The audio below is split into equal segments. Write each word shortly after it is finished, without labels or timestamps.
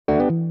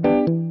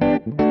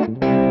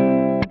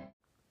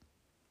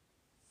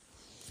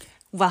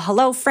Well,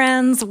 hello,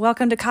 friends.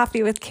 Welcome to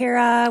Coffee with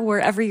Kara,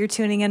 wherever you're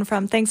tuning in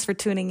from. Thanks for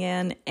tuning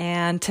in.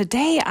 And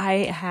today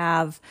I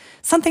have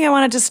something I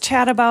want to just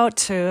chat about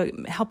to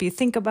help you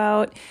think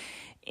about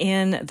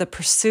in the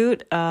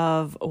pursuit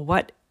of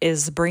what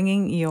is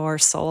bringing your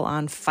soul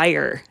on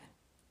fire.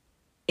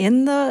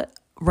 In the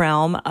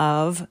realm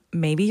of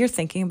maybe you're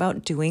thinking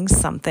about doing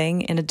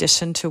something in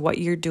addition to what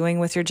you're doing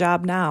with your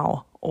job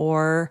now,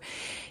 or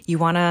you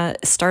want to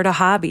start a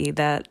hobby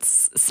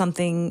that's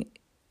something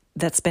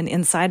that's been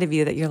inside of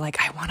you that you're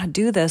like, I want to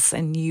do this,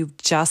 and you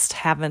just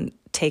haven't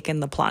taken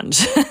the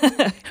plunge,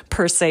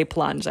 per se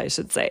plunge, I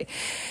should say.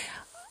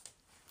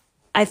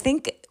 I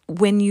think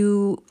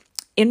in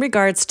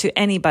regards to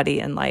anybody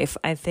in life,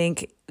 I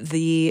think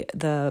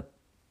the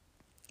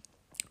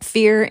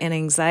fear and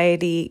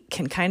anxiety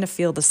can kind of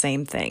feel the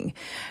same thing.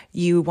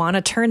 You want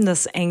to turn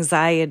this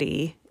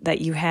anxiety that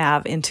you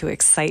have into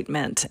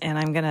excitement, and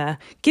I'm going to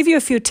give you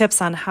a few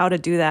tips on how to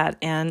do that.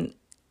 And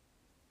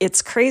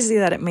it's crazy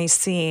that it may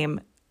seem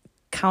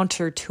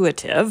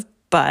counterintuitive,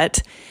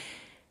 but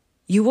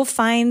you will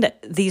find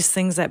these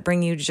things that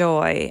bring you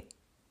joy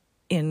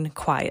in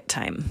quiet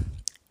time,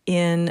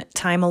 in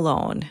time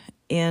alone,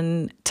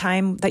 in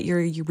time that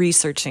you're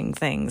researching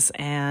things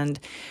and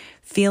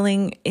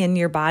feeling in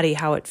your body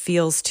how it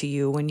feels to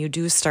you when you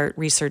do start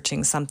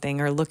researching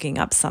something or looking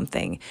up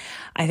something.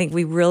 I think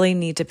we really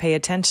need to pay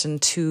attention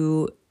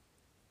to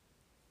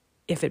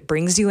if it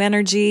brings you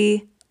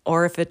energy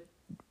or if it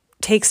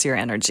takes your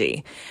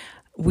energy.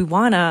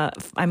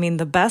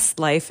 The best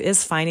life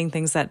is finding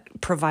things that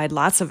provide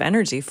lots of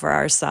energy for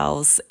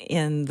ourselves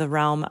in the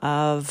realm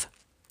of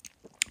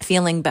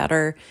feeling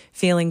better,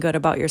 feeling good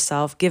about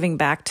yourself, giving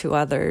back to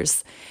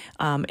others.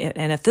 And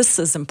if this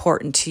is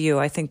important to you,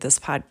 I think this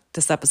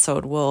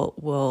episode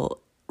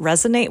will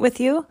resonate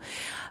with you.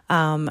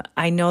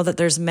 I know that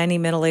there's many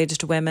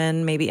middle-aged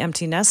women, maybe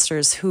empty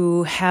nesters,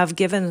 who have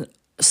given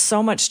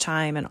so much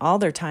time and all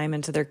their time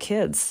into their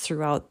kids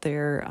throughout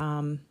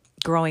their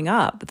growing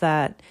up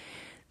that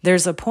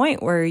there's a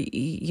point where,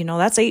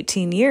 that's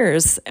 18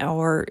 years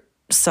or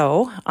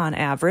so on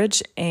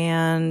average,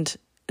 and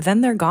then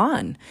they're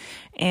gone.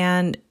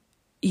 And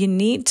you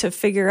need to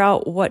figure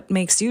out what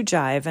makes you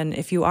jive. And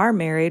if you are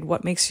married,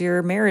 what makes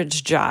your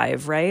marriage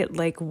jive, right?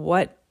 Like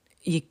what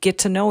you get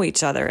to know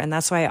each other. And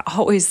that's why I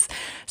always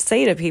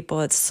say to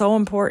people, it's so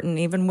important,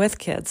 even with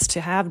kids,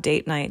 to have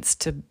date nights,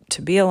 to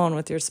be alone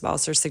with your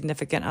spouse or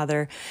significant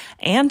other,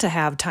 and to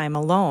have time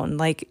alone.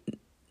 Like,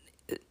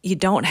 you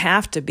don't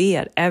have to be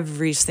at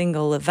every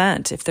single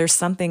event. If there's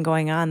something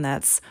going on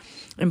that's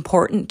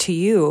important to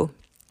you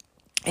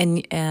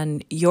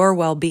and your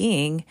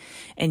well-being,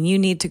 and you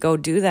need to go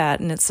do that,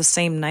 and it's the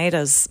same night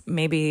as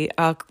maybe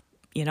a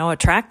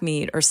track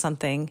meet or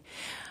something,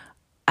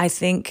 I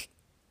think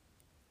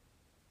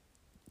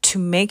to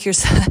make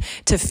yourself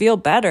to feel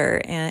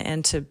better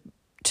and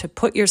to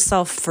put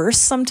yourself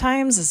first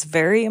sometimes is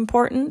very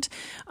important,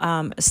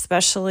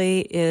 especially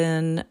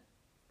in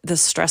the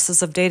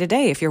stresses of day to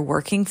day. If you're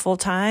working full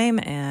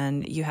time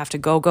and you have to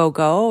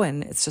go,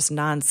 and it's just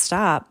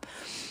nonstop,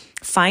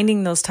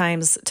 finding those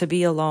times to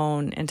be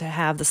alone and to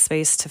have the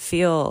space to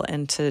feel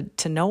and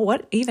to know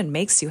what even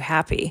makes you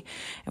happy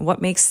and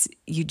what makes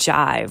you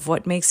jive,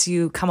 what makes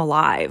you come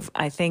alive.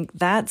 I think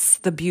that's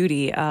the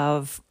beauty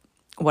of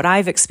what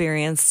I've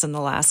experienced in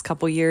the last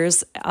couple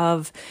years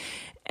and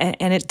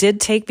it did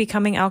take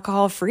becoming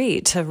alcohol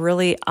free to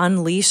really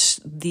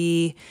unleash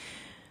the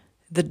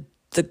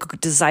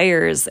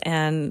desires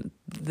and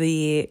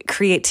the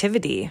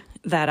creativity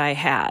that I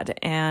had.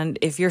 And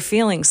if you're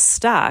feeling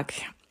stuck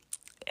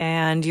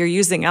and you're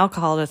using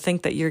alcohol to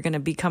think that you're going to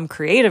become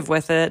creative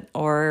with it,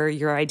 or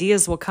your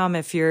ideas will come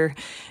if you're,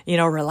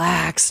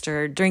 relaxed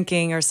or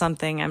drinking or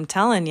something, I'm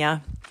telling you,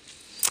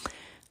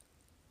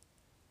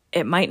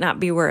 it might not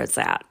be where it's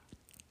at.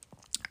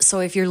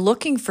 So if you're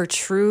looking for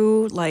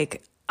true,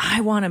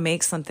 I want to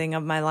make something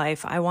of my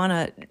life, I want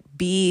to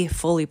be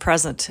fully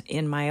present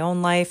in my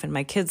own life and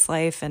my kids'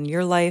 life and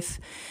your life,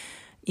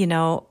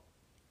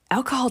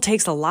 alcohol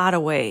takes a lot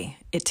away.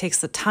 It takes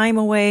the time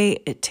away,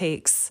 it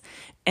takes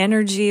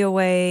energy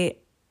away,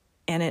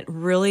 and it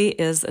really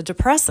is a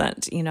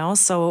depressant,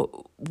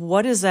 So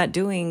what is that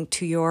doing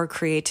to your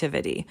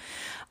creativity?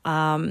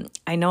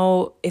 I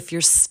know if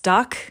you're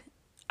stuck,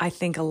 I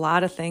think a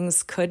lot of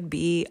things could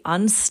be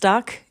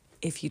unstuck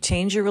if you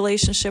change your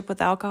relationship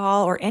with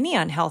alcohol or any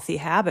unhealthy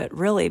habit,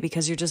 really,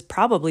 because you're just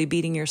probably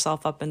beating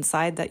yourself up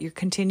inside that you're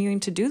continuing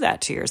to do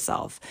that to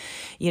yourself.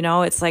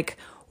 It's like,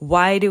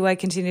 why do I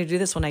continue to do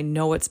this when I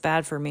know it's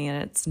bad for me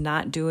and it's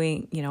not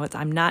doing,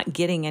 I'm not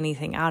getting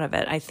anything out of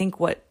it. I think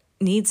what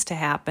needs to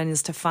happen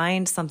is to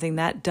find something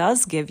that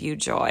does give you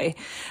joy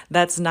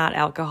that's not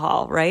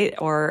alcohol, right?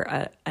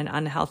 Or an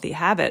unhealthy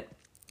habit.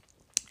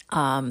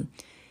 And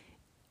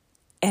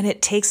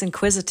it takes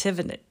inquisitive.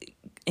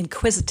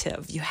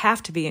 You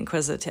have to be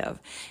inquisitive.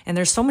 And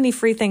there's so many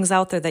free things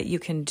out there that you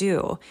can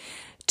do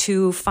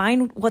to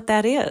find what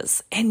that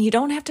is. And you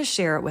don't have to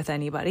share it with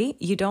anybody.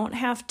 You don't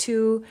have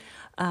to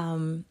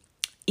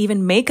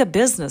even make a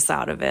business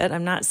out of it.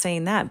 I'm not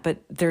saying that, but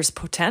there's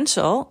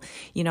potential.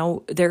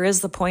 There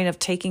is the point of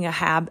taking a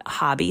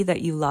hobby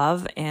that you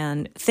love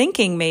and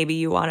thinking maybe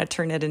you want to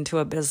turn it into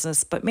a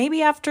business, but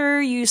maybe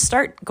after you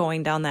start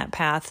going down that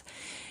path,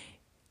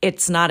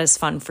 it's not as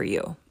fun for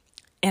you.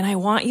 And I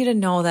want you to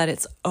know that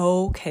it's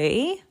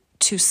okay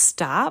to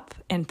stop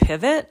and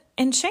pivot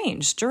and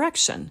change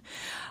direction.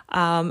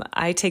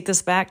 I take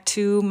this back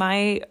to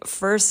my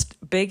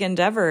first big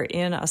endeavor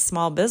in a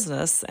small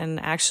business and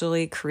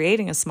actually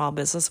creating a small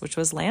business, which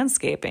was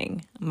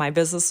landscaping. My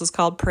business was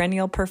called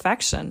Perennial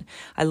Perfection.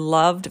 I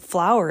loved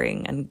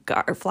flowers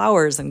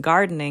and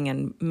gardening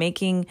and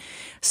making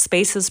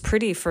spaces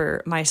pretty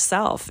for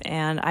myself.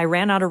 And I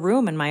ran out of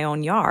room in my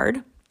own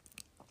yard.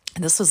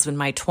 This was in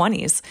my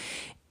 20s.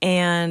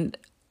 And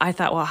I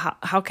thought, well,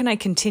 how can I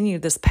continue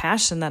this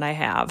passion that I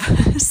have?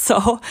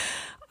 So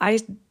I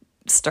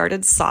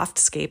started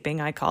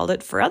softscaping, I called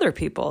it, for other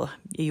people.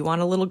 You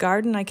want a little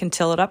garden? I can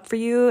till it up for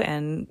you.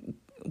 And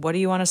what do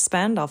you want to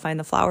spend? I'll find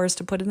the flowers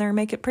to put in there and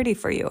make it pretty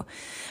for you.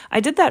 I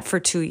did that for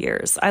 2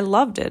 years. I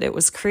loved it. It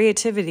was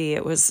creativity.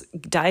 It was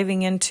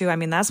diving into,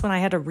 that's when I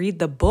had to read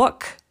the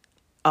book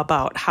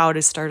about how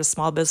to start a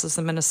small business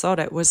in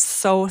Minnesota. It was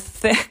so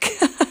thick.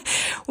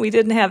 We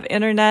didn't have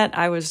internet.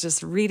 I was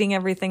just reading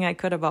everything I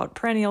could about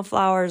perennial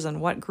flowers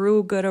and what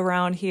grew good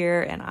around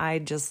here, and I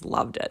just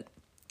loved it.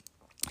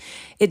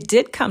 It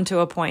did come to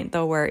a point,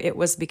 though, where it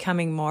was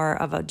becoming more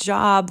of a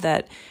job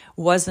that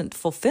wasn't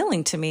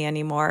fulfilling to me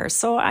anymore,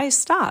 so I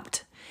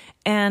stopped.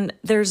 And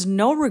there's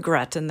no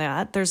regret in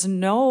that.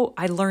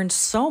 I learned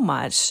so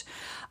much.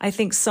 I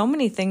think so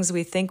many things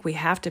we think we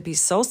have to be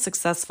so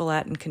successful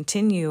at and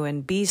continue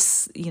and be,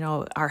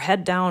 our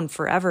head down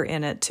forever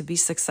in it to be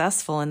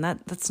successful. And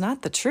that's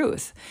not the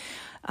truth.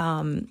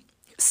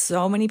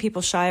 So many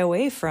people shy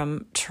away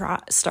from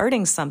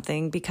starting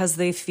something because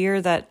they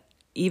fear that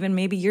even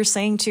maybe you're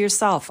saying to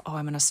yourself, oh,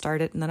 I'm going to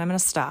start it and then I'm going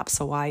to stop.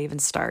 So why even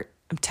start?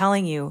 I'm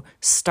telling you,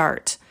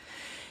 start.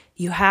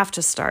 You have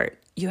to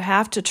start. You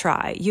have to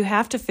try. You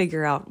have to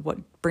figure out what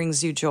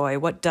brings you joy,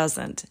 what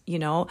doesn't,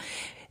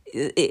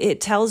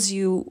 It tells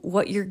you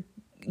what you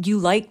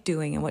like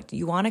doing and what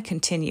you want to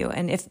continue.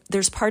 And if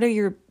there's part of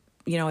your,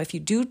 if you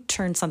do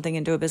turn something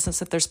into a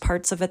business, if there's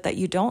parts of it that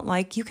you don't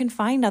like, you can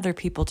find other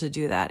people to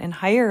do that and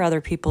hire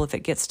other people if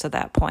it gets to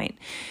that point.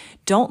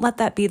 Don't let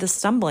that be the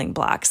stumbling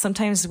block.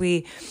 Sometimes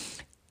we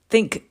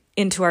think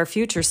into our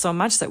future so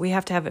much that we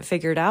have to have it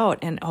figured out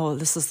and, oh,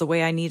 this is the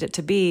way I need it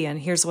to be. And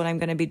here's what I'm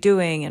going to be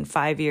doing in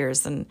 5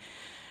 years. And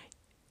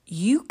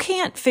you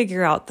can't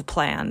figure out the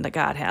plan that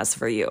God has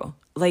for you.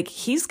 Like,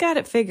 he's got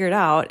it figured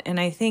out. And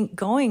I think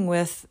going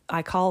with,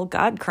 I call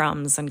God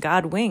crumbs and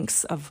God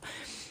winks of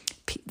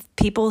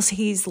people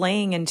he's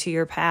laying into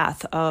your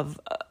path of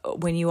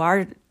when you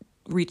are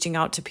reaching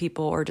out to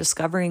people or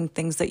discovering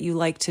things that you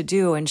like to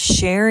do and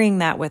sharing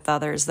that with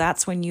others.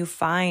 That's when you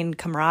find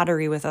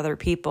camaraderie with other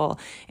people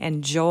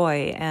and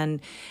joy and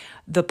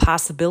the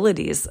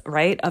possibilities,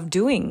 right, of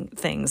doing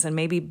things and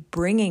maybe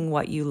bringing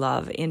what you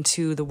love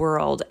into the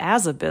world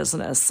as a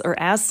business or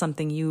as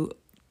something you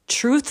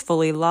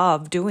truthfully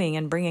love doing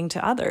and bringing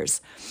to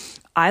others.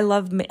 I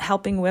love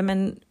helping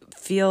women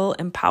feel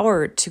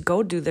empowered to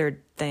go do their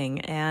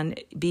thing, and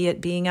be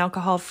it being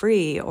alcohol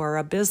free or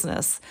a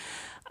business.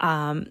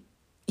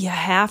 You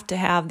have to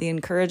have the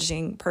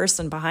encouraging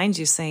person behind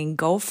you saying,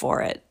 go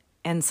for it.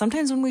 And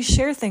sometimes when we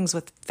share things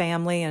with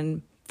family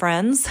and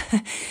friends,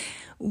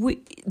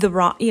 we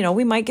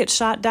might get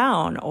shot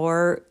down,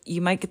 or you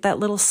might get that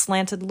little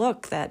slanted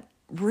look that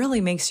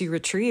really makes you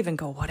retrieve and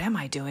go, what am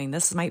I doing?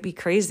 This might be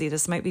crazy.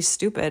 This might be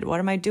stupid. What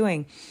am I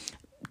doing?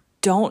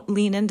 Don't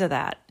lean into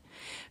that.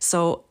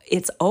 So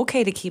it's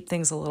okay to keep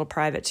things a little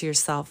private to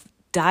yourself.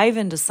 Dive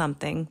into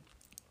something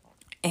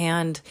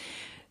and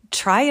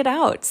try it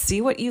out.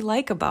 See what you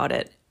like about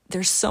it.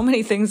 There's so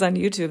many things on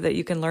YouTube that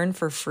you can learn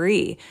for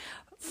free.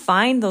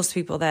 Find those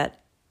people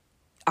that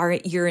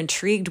you're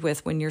intrigued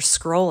with when you're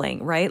scrolling,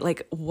 right?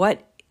 Like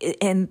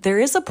and there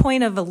is a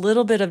point of a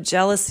little bit of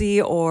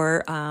jealousy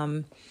or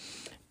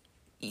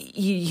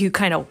you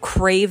kind of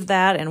crave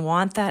that and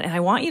want that. And I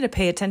want you to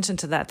pay attention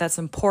to that. That's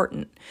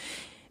important,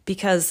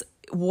 because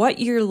what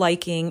you're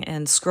liking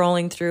and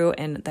scrolling through,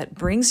 and that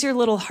brings your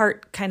little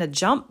heart kind of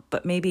jump,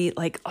 but maybe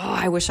like, oh,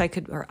 I wish I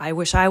could, or I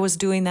wish I was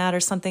doing that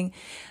or something.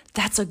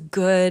 That's a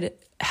good,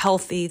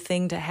 healthy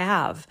thing to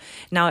have.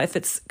 Now, if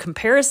it's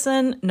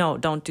comparison, no,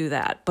 don't do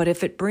that. But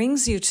if it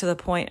brings you to the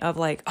point of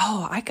like,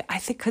 oh, I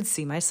could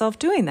see myself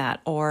doing that,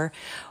 or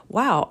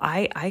wow,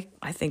 I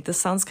think this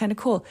sounds kind of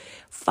cool.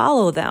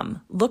 Follow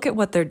them. Look at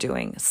what they're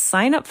doing.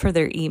 Sign up for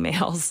their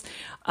emails.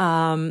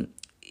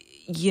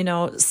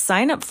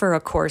 Sign up for a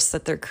course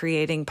that they're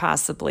creating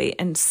possibly,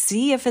 and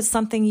see if it's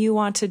something you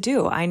want to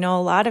do. I know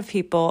a lot of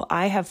people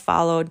I have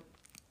followed,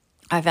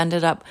 I've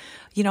ended up,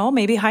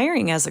 maybe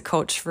hiring as a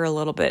coach for a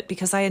little bit,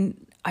 because I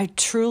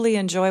truly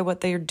enjoy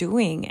what they're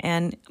doing.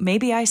 And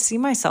maybe I see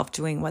myself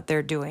doing what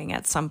they're doing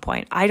at some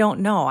point. I don't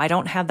know. I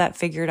don't have that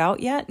figured out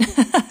yet.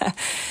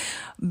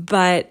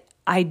 But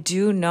I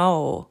do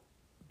know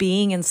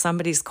being in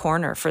somebody's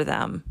corner for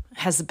them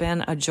has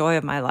been a joy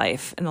of my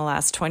life in the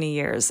last 20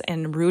 years,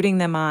 and rooting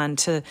them on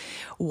to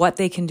what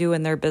they can do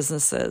in their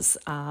businesses,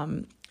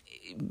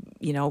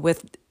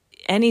 with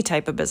any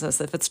type of business,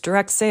 if it's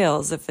direct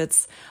sales, if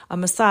it's a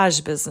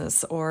massage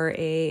business or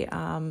a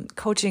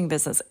coaching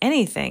business,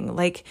 anything.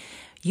 Like,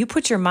 you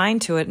put your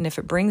mind to it, and if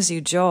it brings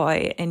you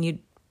joy and you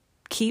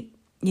keep,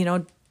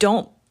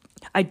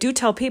 I do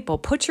tell people,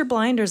 put your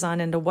blinders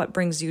on into what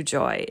brings you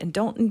joy, and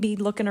don't be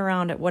looking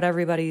around at what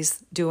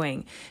everybody's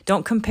doing.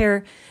 Don't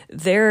compare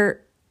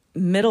their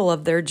middle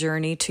of their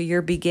journey to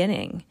your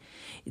beginning.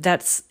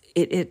 That's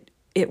it.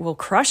 It will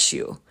crush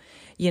you.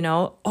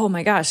 Oh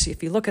my gosh,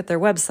 if you look at their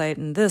website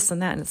and this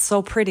and that, and it's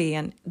so pretty,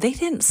 and they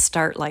didn't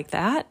start like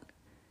that.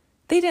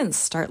 They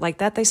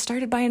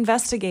started by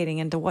investigating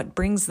into what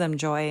brings them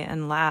joy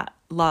and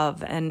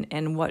love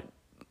and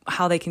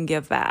how they can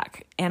give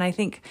back. And I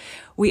think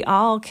we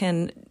all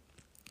can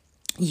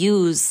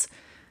use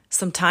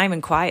some time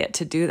and quiet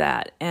to do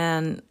that.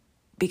 And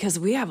because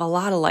we have a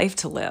lot of life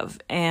to live,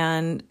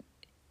 and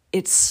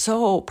it's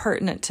so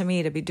pertinent to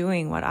me to be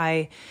doing what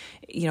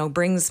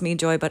brings me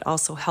joy, but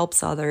also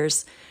helps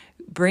others,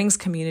 brings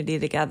community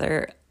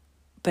together,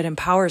 but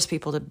empowers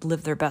people to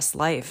live their best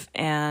life.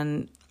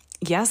 And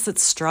yes,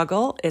 it's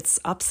struggle, it's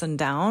ups and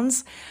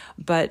downs,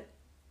 but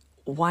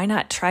why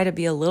not try to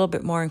be a little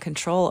bit more in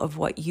control of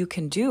what you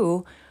can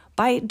do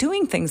by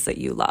doing things that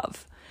you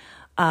love?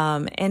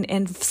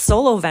 And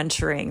solo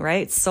venturing,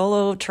 right?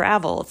 Solo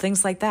travel,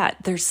 things like that.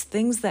 There's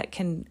things that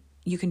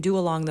you can do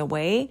along the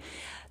way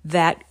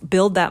that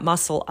build that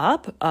muscle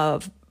up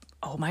of,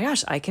 oh my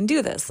gosh, I can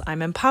do this.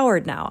 I'm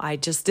empowered now. I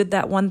just did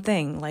that one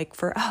thing. Like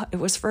it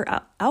was for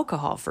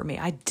alcohol for me.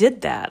 I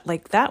did that.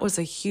 Like, that was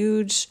a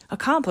huge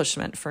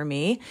accomplishment for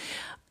me.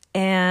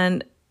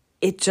 And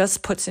it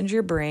just puts into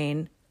your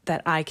brain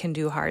that I can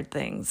do hard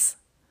things.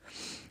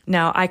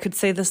 Now, I could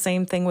say the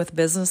same thing with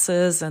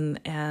businesses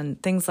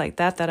and things like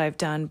that I've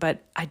done,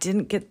 but I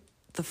didn't get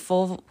the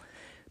full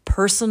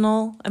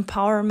personal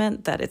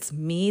empowerment that it's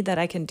me, that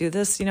I can do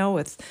this,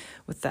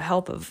 with the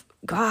help of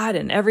God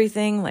and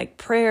everything, like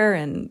prayer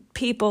and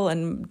people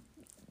and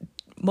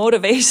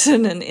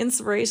motivation and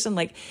inspiration.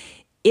 Like,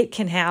 it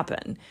can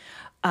happen.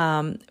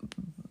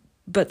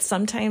 But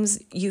sometimes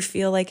you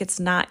feel like it's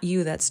not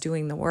you that's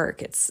doing the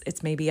work.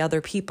 It's maybe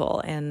other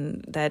people,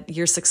 and that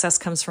your success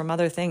comes from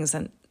other things.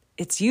 And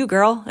it's you,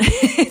 girl.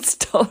 It's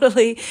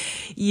totally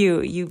you.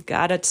 You've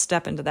got to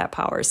step into that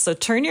power. So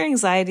turn your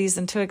anxieties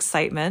into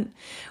excitement.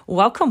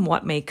 Welcome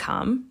what may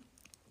come.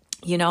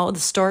 The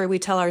story we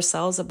tell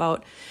ourselves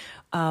about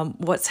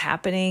what's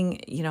happening,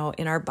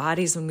 in our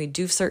bodies when we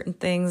do certain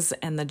things,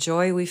 and the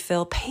joy we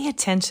feel. Pay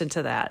attention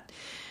to that.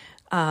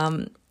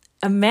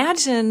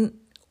 Imagine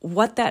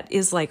what that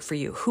is like for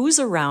you. Who's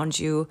around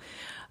you?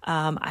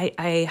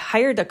 I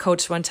hired a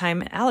coach one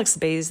time, Alex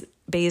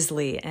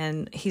Baisley,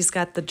 and he's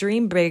got the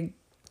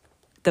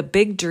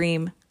Big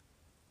Dream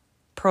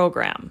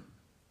program.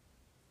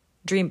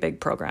 Dream Big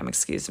program,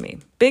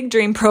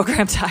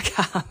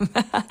 bigdreamprogram.com.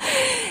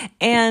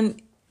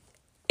 And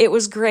it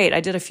was great. I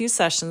did a few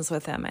sessions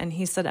with him, and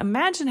he said,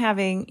 imagine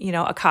having,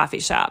 a coffee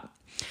shop.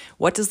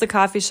 What does the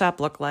coffee shop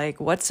look like?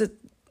 What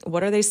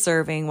are they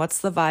serving? What's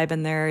the vibe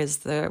in there?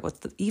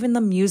 Even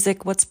the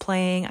music, what's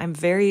playing? I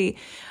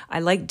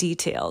like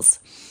details.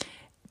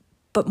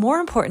 But more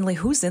importantly,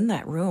 who's in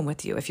that room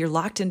with you? If you're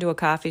locked into a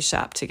coffee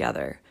shop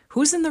together,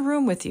 who's in the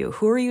room with you?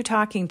 Who are you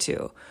talking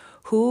to?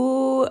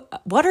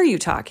 What are you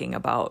talking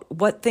about?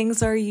 What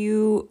things are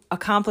you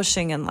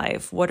accomplishing in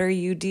life? What are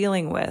you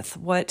dealing with?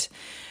 What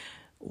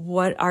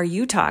are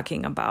you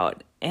talking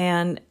about?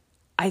 And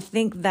I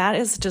think that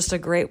is just a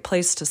great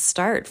place to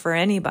start for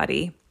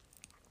anybody,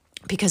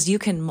 because you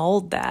can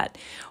mold that.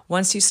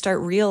 Once you start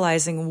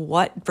realizing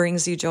what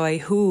brings you joy,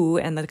 who,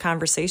 and the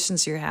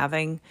conversations you're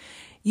having,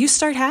 you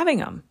start having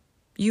them.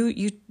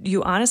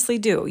 You honestly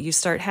do. You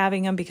start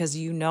having them because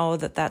you know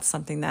that that's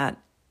something that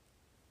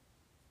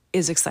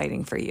is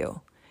exciting for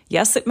you.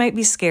 Yes, it might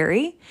be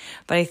scary,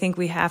 but I think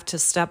we have to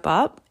step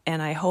up.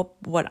 And I hope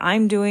what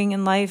I'm doing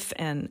in life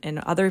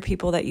and other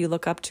people that you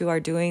look up to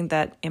are doing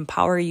that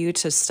empower you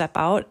to step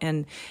out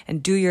and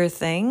do your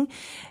thing.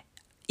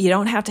 You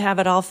don't have to have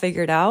it all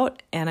figured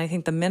out. And I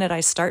think the minute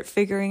I start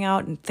figuring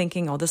out and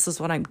thinking, oh, this is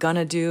what I'm going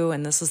to do,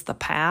 and this is the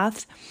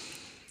path,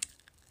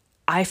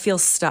 I feel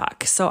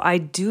stuck. So I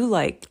do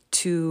like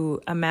to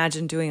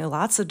imagine doing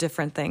lots of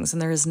different things.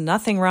 And there is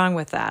nothing wrong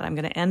with that. I'm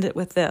going to end it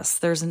with this.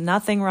 There's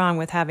nothing wrong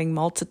with having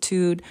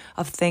multitude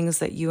of things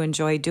that you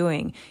enjoy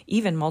doing,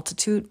 even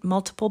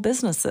multiple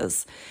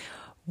businesses.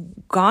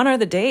 Gone are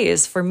the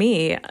days for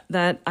me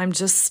that I'm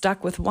just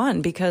stuck with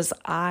one, because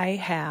I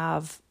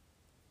have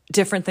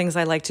different things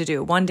I like to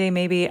do. One day,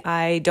 maybe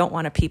I don't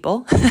want to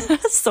people.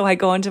 So I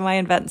go into my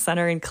event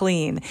center and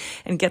clean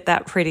and get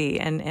that pretty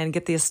and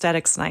get the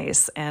aesthetics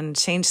nice and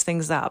change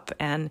things up,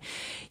 and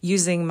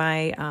using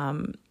my,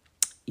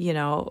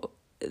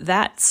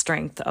 that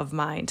strength of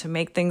mine to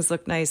make things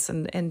look nice.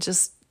 And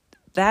just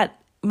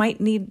that I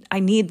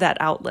need that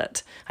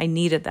outlet. I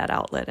needed that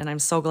outlet, and I'm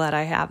so glad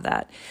I have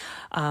that.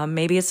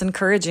 Maybe it's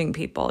encouraging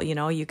people.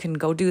 You can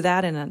go do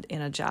that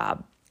in a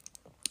job,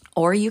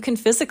 or you can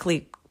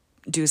physically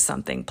do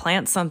something,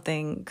 plant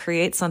something,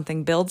 create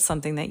something, build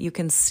something that you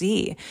can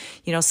see.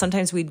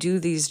 Sometimes we do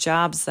these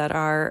jobs that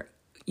are,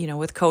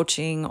 with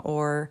coaching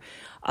or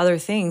other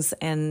things,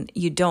 and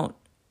you don't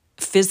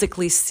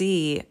physically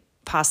see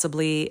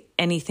possibly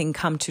anything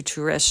come to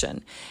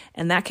fruition.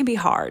 And that can be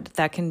hard.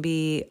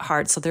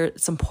 So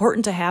it's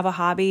important to have a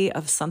hobby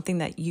of something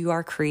that you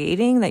are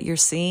creating, that you're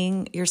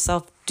seeing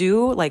yourself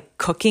do. Like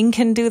cooking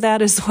can do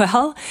that as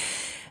well.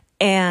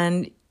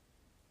 And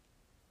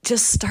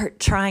just start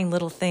trying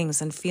little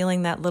things and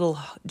feeling that little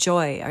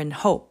joy and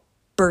hope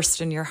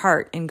burst in your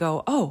heart and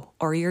go, oh,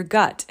 or your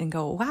gut and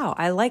go, wow,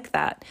 I like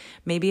that.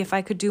 Maybe if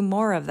I could do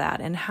more of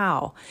that, and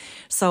how.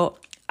 So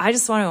I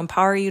just want to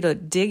empower you to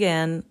dig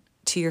in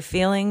to your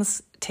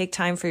feelings, take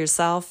time for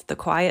yourself, the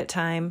quiet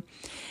time,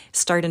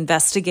 start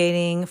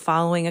investigating,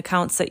 following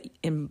accounts that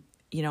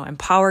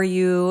empower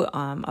you,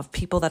 of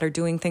people that are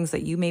doing things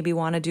that you maybe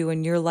want to do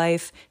in your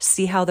life.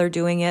 See how they're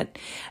doing it,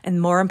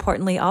 and more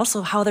importantly,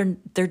 also how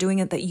they're doing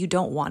it that you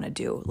don't want to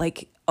do.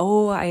 Like,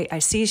 oh, I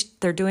see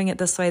they're doing it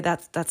this way.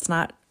 That's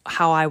not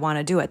how I want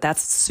to do it.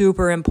 That's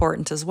super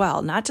important as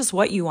well. Not just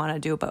what you want to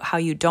do, but how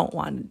you don't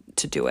want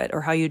to do it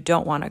or how you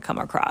don't want to come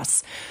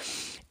across.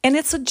 And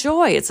it's a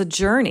joy. It's a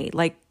journey.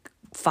 Like,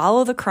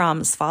 follow the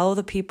crumbs, follow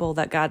the people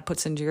that God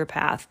puts into your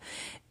path,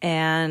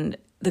 and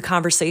the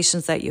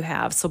conversations that you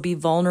have. So be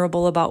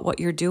vulnerable about what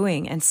you're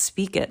doing and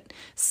speak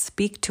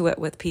to it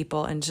with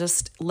people, and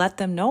just let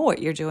them know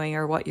what you're doing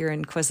or what you're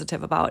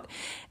inquisitive about.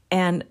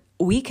 And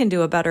we can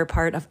do a better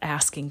part of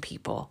asking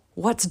people,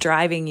 what's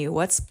driving you?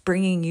 What's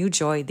bringing you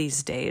joy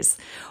these days?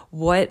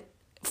 What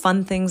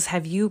fun things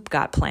have you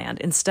got planned?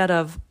 Instead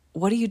of,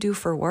 what do you do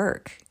for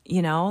work?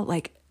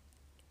 Like,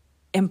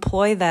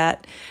 employ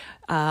that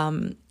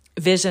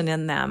vision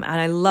in them.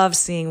 And I love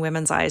seeing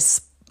women's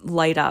eyes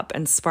light up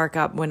and spark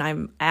up when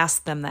I'm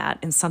asked them that,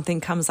 and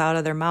something comes out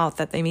of their mouth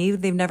that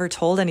they've never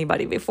told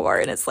anybody before.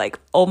 And it's like,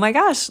 oh my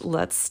gosh,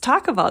 let's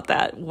talk about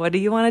that. What do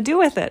you want to do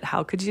with it?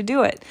 How could you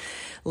do it?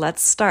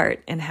 Let's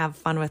start and have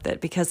fun with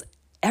it, because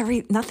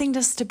nothing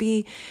just to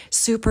be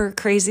super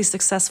crazy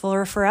successful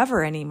or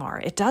forever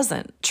anymore. It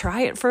doesn't.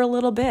 Try it for a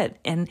little bit,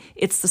 and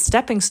it's the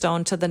stepping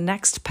stone to the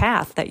next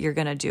path that you're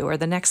going to do, or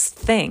the next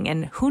thing.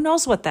 And who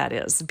knows what that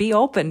is? Be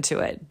open to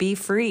it. Be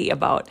free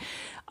about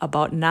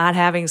not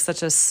having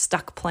such a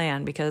stuck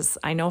plan, because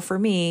I know for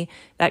me,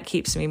 that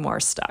keeps me more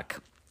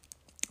stuck.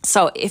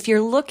 So if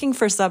you're looking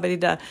for somebody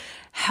to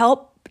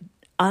help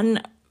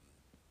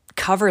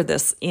uncover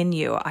this in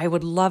you, I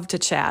would love to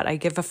chat. I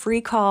give a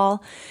free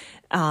call.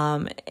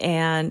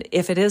 And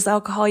if it is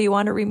alcohol you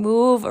want to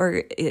remove,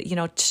 or,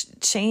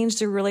 change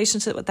the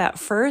relationship with that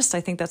first,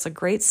 I think that's a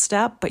great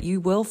step. But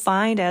you will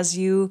find, as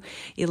you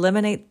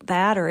eliminate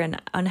that or an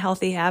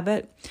unhealthy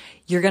habit,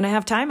 you're going to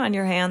have time on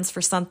your hands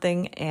for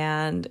something.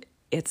 And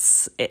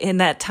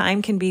that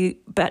time can be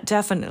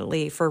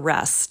definitely for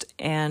rest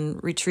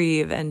and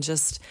retrieve and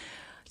just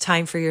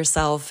time for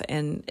yourself.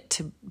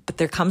 But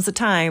there comes a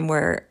time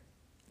where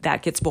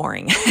that gets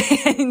boring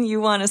and you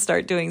want to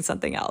start doing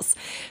something else.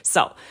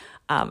 So,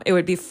 it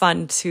would be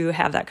fun to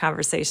have that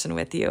conversation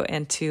with you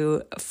and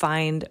to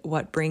find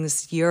what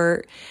brings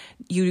you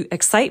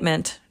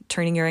excitement,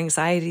 turning your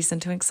anxieties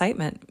into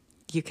excitement.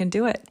 You can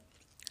do it.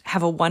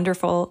 Have a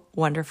wonderful,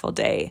 wonderful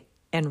day,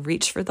 and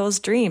reach for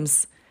those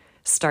dreams.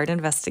 Start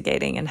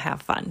investigating and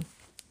have fun.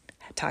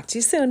 Talk to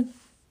you soon.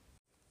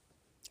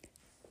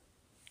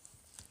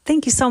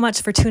 Thank you so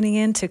much for tuning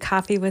in to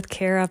Coffee with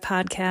Kara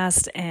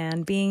podcast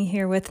and being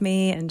here with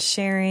me and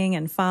sharing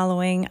and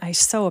following. I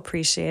so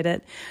appreciate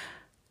it.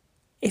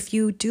 If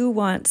you do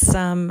want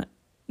some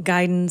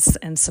guidance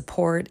and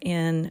support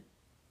in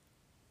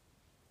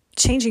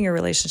changing your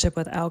relationship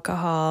with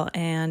alcohol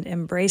and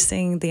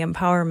embracing the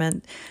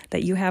empowerment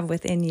that you have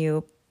within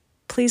you,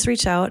 please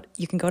reach out.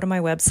 You can go to my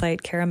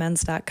website,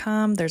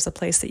 karamens.com. There's a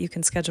place that you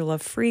can schedule a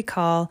free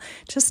call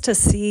just to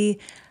see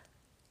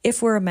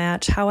if we're a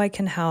match, how I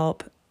can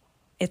help.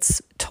 It's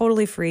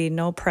totally free,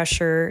 no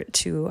pressure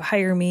to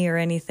hire me or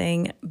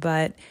anything,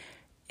 but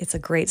it's a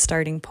great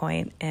starting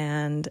point,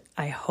 and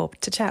I hope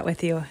to chat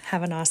with you.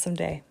 Have an awesome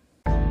day.